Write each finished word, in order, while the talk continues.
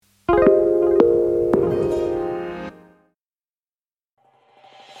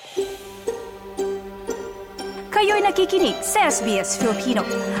nakikinig sa SBS Filipino.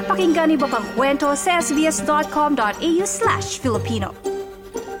 Pakinggan niyo pang kwento sa sbs.com.au/Filipino.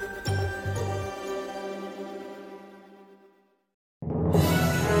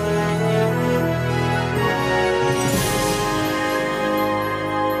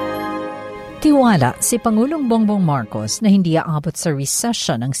 Tiwala si Pangulong Bongbong Marcos na hindi aabot sa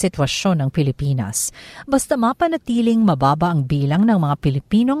recession ang sitwasyon ng Pilipinas basta mapanatiling mababa ang bilang ng mga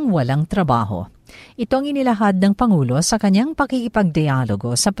Pilipinong walang trabaho. Ito ang inilahad ng Pangulo sa kanyang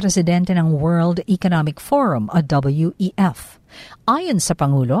pakikipagdialogo sa presidente ng World Economic Forum o WEF. Ayon sa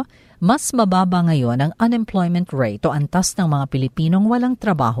Pangulo, mas mababa ngayon ang unemployment rate o antas ng mga Pilipinong walang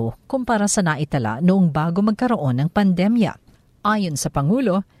trabaho kumpara sa naitala noong bago magkaroon ng pandemya. Ayon sa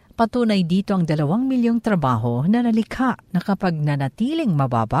Pangulo, patunay dito ang 2 milyong trabaho na nalikha na kapag nanatiling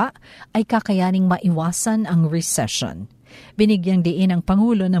mababa ay kakayaning maiwasan ang recession. Binigyang diin ng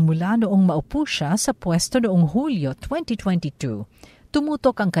Pangulo na mula noong maupo siya sa pwesto noong Hulyo 2022,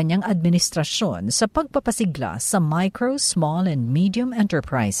 tumutok ang kanyang administrasyon sa pagpapasigla sa micro, small and medium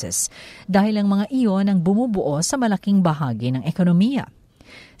enterprises dahil ang mga iyon ang bumubuo sa malaking bahagi ng ekonomiya.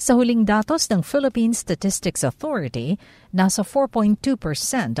 Sa huling datos ng Philippine Statistics Authority, nasa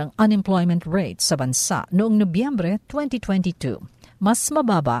 4.2% ang unemployment rate sa bansa noong Nobyembre 2022. Mas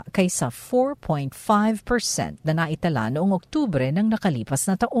mababa kaysa 4.5% na naitala noong Oktubre ng nakalipas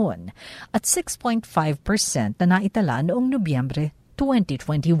na taon at 6.5% na naitala noong Nobyembre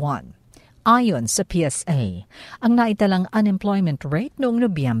 2021. Ayon sa PSA, ang naitalang unemployment rate noong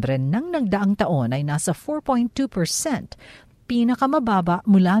Nobyembre ng nagdaang taon ay nasa 4.2%, pinakamababa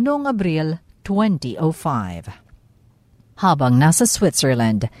mula noong Abril 2005. Habang nasa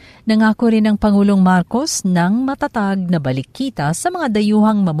Switzerland, nangako rin ng Pangulong Marcos ng matatag na balik-kita sa mga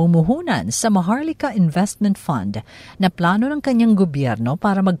dayuhang mamumuhunan sa Maharlika Investment Fund na plano ng kanyang gobyerno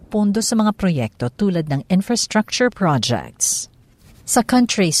para magpondo sa mga proyekto tulad ng infrastructure projects. Sa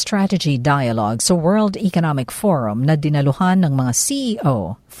Country Strategy Dialogue sa World Economic Forum na dinaluhan ng mga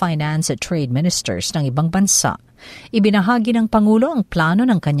CEO, finance at trade ministers ng ibang bansa, ibinahagi ng Pangulo ang plano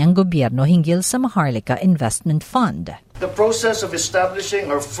ng kanyang gobyerno hinggil sa Maharlika Investment Fund. The process of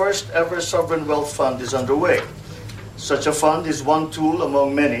establishing our first ever sovereign wealth fund is underway. Such a fund is one tool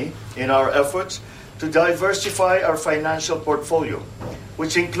among many in our efforts to diversify our financial portfolio,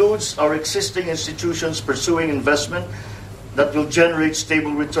 which includes our existing institutions pursuing investment that will generate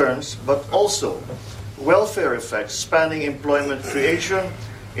stable returns, but also welfare effects spanning employment creation,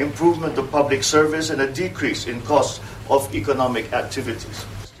 improvement of public service, and a decrease in costs of economic activities.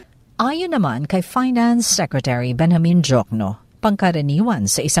 Ayon naman kay Finance Secretary Benjamin Diokno, pangkaraniwan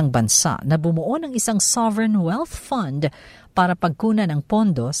sa isang bansa na bumuo ng isang sovereign wealth fund para pagkunan ng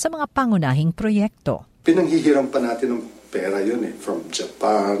pondo sa mga pangunahing proyekto. Pinanghihiram pa natin ng pera yun from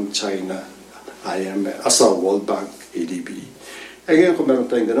Japan, China, IMF, World Bank, ADB. Ngayon kung meron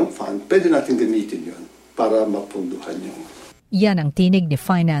tayong ganong fund, pwede natin gamitin yun para mapunduhan yung. Yan ang tinig ni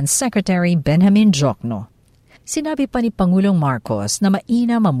Finance Secretary Benjamin Diokno. Sinabi pa ni Pangulong Marcos na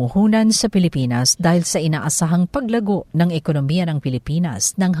mainam mamuhunan sa Pilipinas dahil sa inaasahang paglago ng ekonomiya ng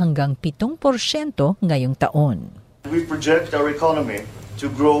Pilipinas ng hanggang 7% ngayong taon. We project our economy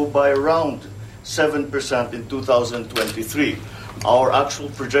to grow by around 7% in 2023. Our actual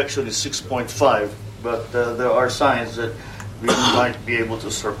projection is 6.5, but there are signs that we might be able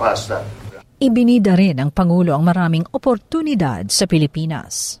to surpass that. Ibinida rin ng Pangulo ang maraming oportunidad sa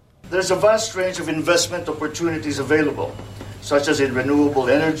Pilipinas. There's a vast range of investment opportunities available, such as in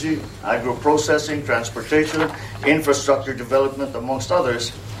renewable energy, agro-processing, transportation, infrastructure development, amongst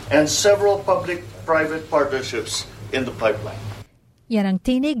others, and several public-private partnerships in the pipeline. Yan ang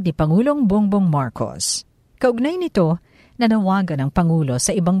tinig ni Pangulong Bongbong Marcos. Kaugnay nito, nanawagan ng Pangulo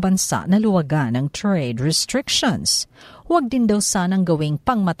sa ibang bansa na luwagan ng trade restrictions. Huwag din daw sanang gawing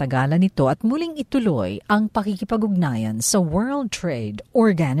pangmatagalan nito at muling ituloy ang pakikipag-ugnayan sa World Trade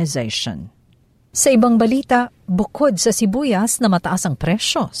Organization. Sa ibang balita, bukod sa sibuyas na mataas ang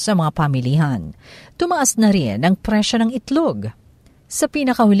presyo sa mga pamilihan, tumaas na rin ang presyo ng itlog. Sa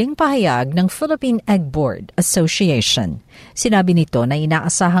pinakahuling pahayag ng Philippine Egg Board Association, sinabi nito na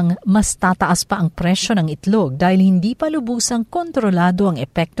inaasahang mas tataas pa ang presyo ng itlog dahil hindi pa lubusang kontrolado ang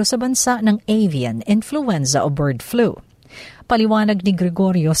epekto sa bansa ng avian influenza o bird flu. Paliwanag ni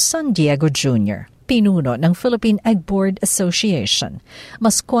Gregorio San Diego Jr., pinuno ng Philippine Egg Board Association,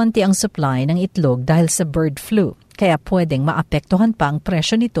 mas konti ang supply ng itlog dahil sa bird flu, kaya pwedeng maapektuhan pa ang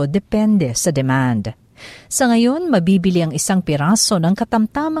presyo nito depende sa demand. Sa ngayon, mabibili ang isang piraso ng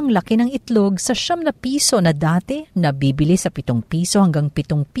katamtamang laki ng itlog sa 9 piso na dati nabibili sa 7 piso hanggang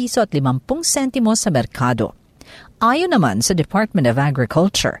 7 piso at 50 sentimo sa merkado. Ayon naman sa Department of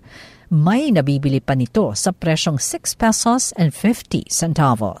Agriculture, May nabibili pa nito sa presyong 6 pesos and 50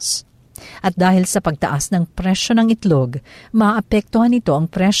 centavos. At dahil sa pagtaas ng presyo ng itlog, maapektuhan nito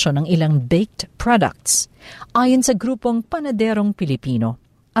ang presyo ng ilang baked products. Ayon sa grupong Panaderong Pilipino,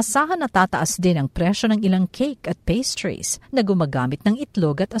 asahan na tataas din ang presyo ng ilang cake at pastries na gumagamit ng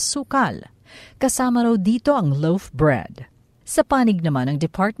itlog at asukal. Kasama raw dito ang loaf bread. Sa panig naman ng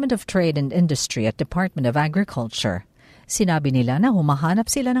Department of Trade and Industry at Department of Agriculture, sinabi nila na humahanap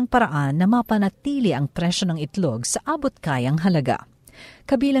sila ng paraan na mapanatili ang presyo ng itlog sa abot-kayang halaga.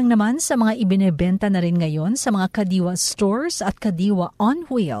 Kabilang naman sa mga ibinebenta na rin ngayon sa mga kadiwa stores at kadiwa on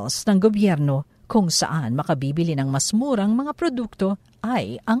wheels ng gobyerno kung saan makabibili ng mas murang mga produkto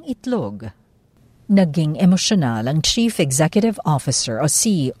ay ang itlog. Naging emosyonal ang Chief Executive Officer o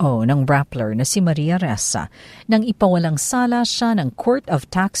CEO ng Rappler na si Maria Ressa nang ipawalang sala siya ng Court of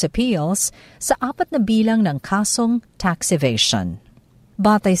Tax Appeals sa 4 na bilang ng kasong tax evasion.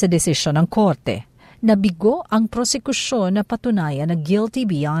 Batay sa desisyon ng korte, nabigo ang prosekusyon na patunayan na guilty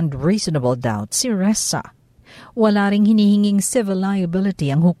beyond reasonable doubt si Ressa. Wala ring hinihinging civil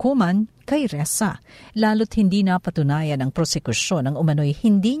liability ang hukuman kay Ressa, lalo't hindi napatunayan ng prosekusyon ng umano'y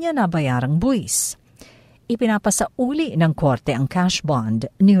hindi niya nabayarang buwis. Ipinapasauli ng korte ang cash bond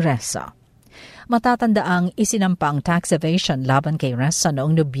ni Ressa. Matatandaang isinampa ang tax evasion laban kay Ressa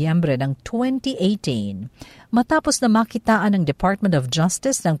noong Nobyembre ng 2018 matapos na makitaan ng Department of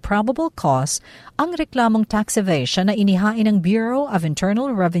Justice ng probable cause ang reklamong tax evasion na inihain ng Bureau of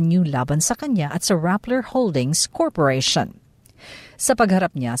Internal Revenue laban sa kanya at sa Rappler Holdings Corporation. Sa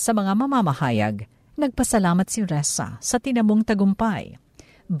pagharap niya sa mga mamamahayag, nagpasalamat si Ressa sa tinamong tagumpay.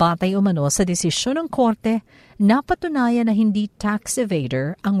 Batay umano sa desisyon ng korte, napatunayan na hindi tax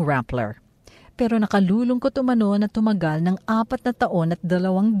evader ang Rappler. Pero nakalulungkot umano na tumagal ng 4 na taon at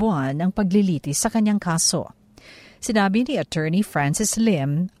 2 buwan ang paglilitis sa kanyang kaso. Sinabi ni Attorney Francis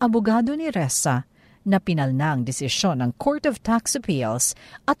Lim, abogado ni Ressa, na pinalna ang desisyon ng Court of Tax Appeals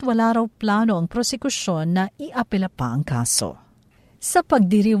at wala raw plano ang prosekusyon na iapela pa ang kaso. Sa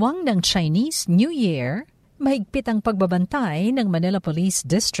pagdiriwang ng Chinese New Year, mahigpit ang pagbabantay ng Manila Police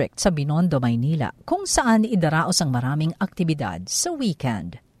District sa Binondo, Maynila, kung saan idaraos ang maraming aktibidad sa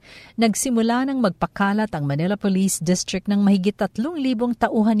weekend. Nagsimula ng magpakalat ang Manila Police District ng mahigit 3,000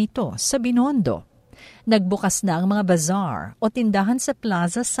 tauhan nito sa Binondo. Nagbukas na ang mga bazaar o tindahan sa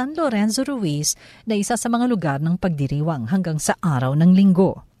Plaza San Lorenzo Ruiz na isa sa mga lugar ng pagdiriwang hanggang sa araw ng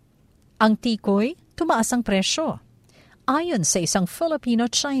Linggo. Ang tikoy, tumaas ang presyo. Ayon sa isang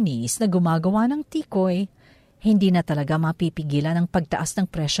Filipino-Chinese na gumagawa ng tikoy, hindi na talaga mapipigilan ang pagtaas ng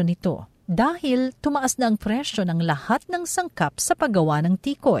presyo nito dahil tumaas na ang presyo ng lahat ng sangkap sa paggawa ng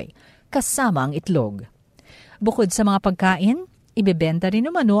tikoy, kasama ang itlog. Bukod sa mga pagkain, ibebenta rin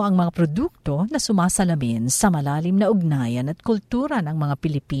umano ang mga produkto na sumasalamin sa malalim na ugnayan at kultura ng mga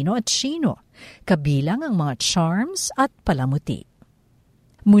Pilipino at Sino, kabilang ang mga charms at palamuti.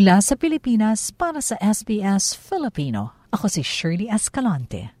 Mula sa Pilipinas para sa SBS Filipino, ako si Shirley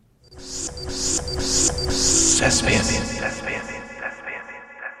Escalante.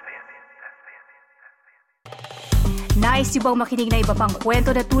 Nice yung bang makinig na iba pang kwento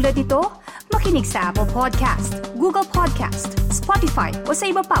na tulad ito? Makinig sa Apple Podcast, Google Podcast, Spotify o sa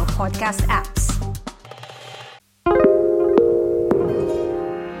iba pang podcast apps.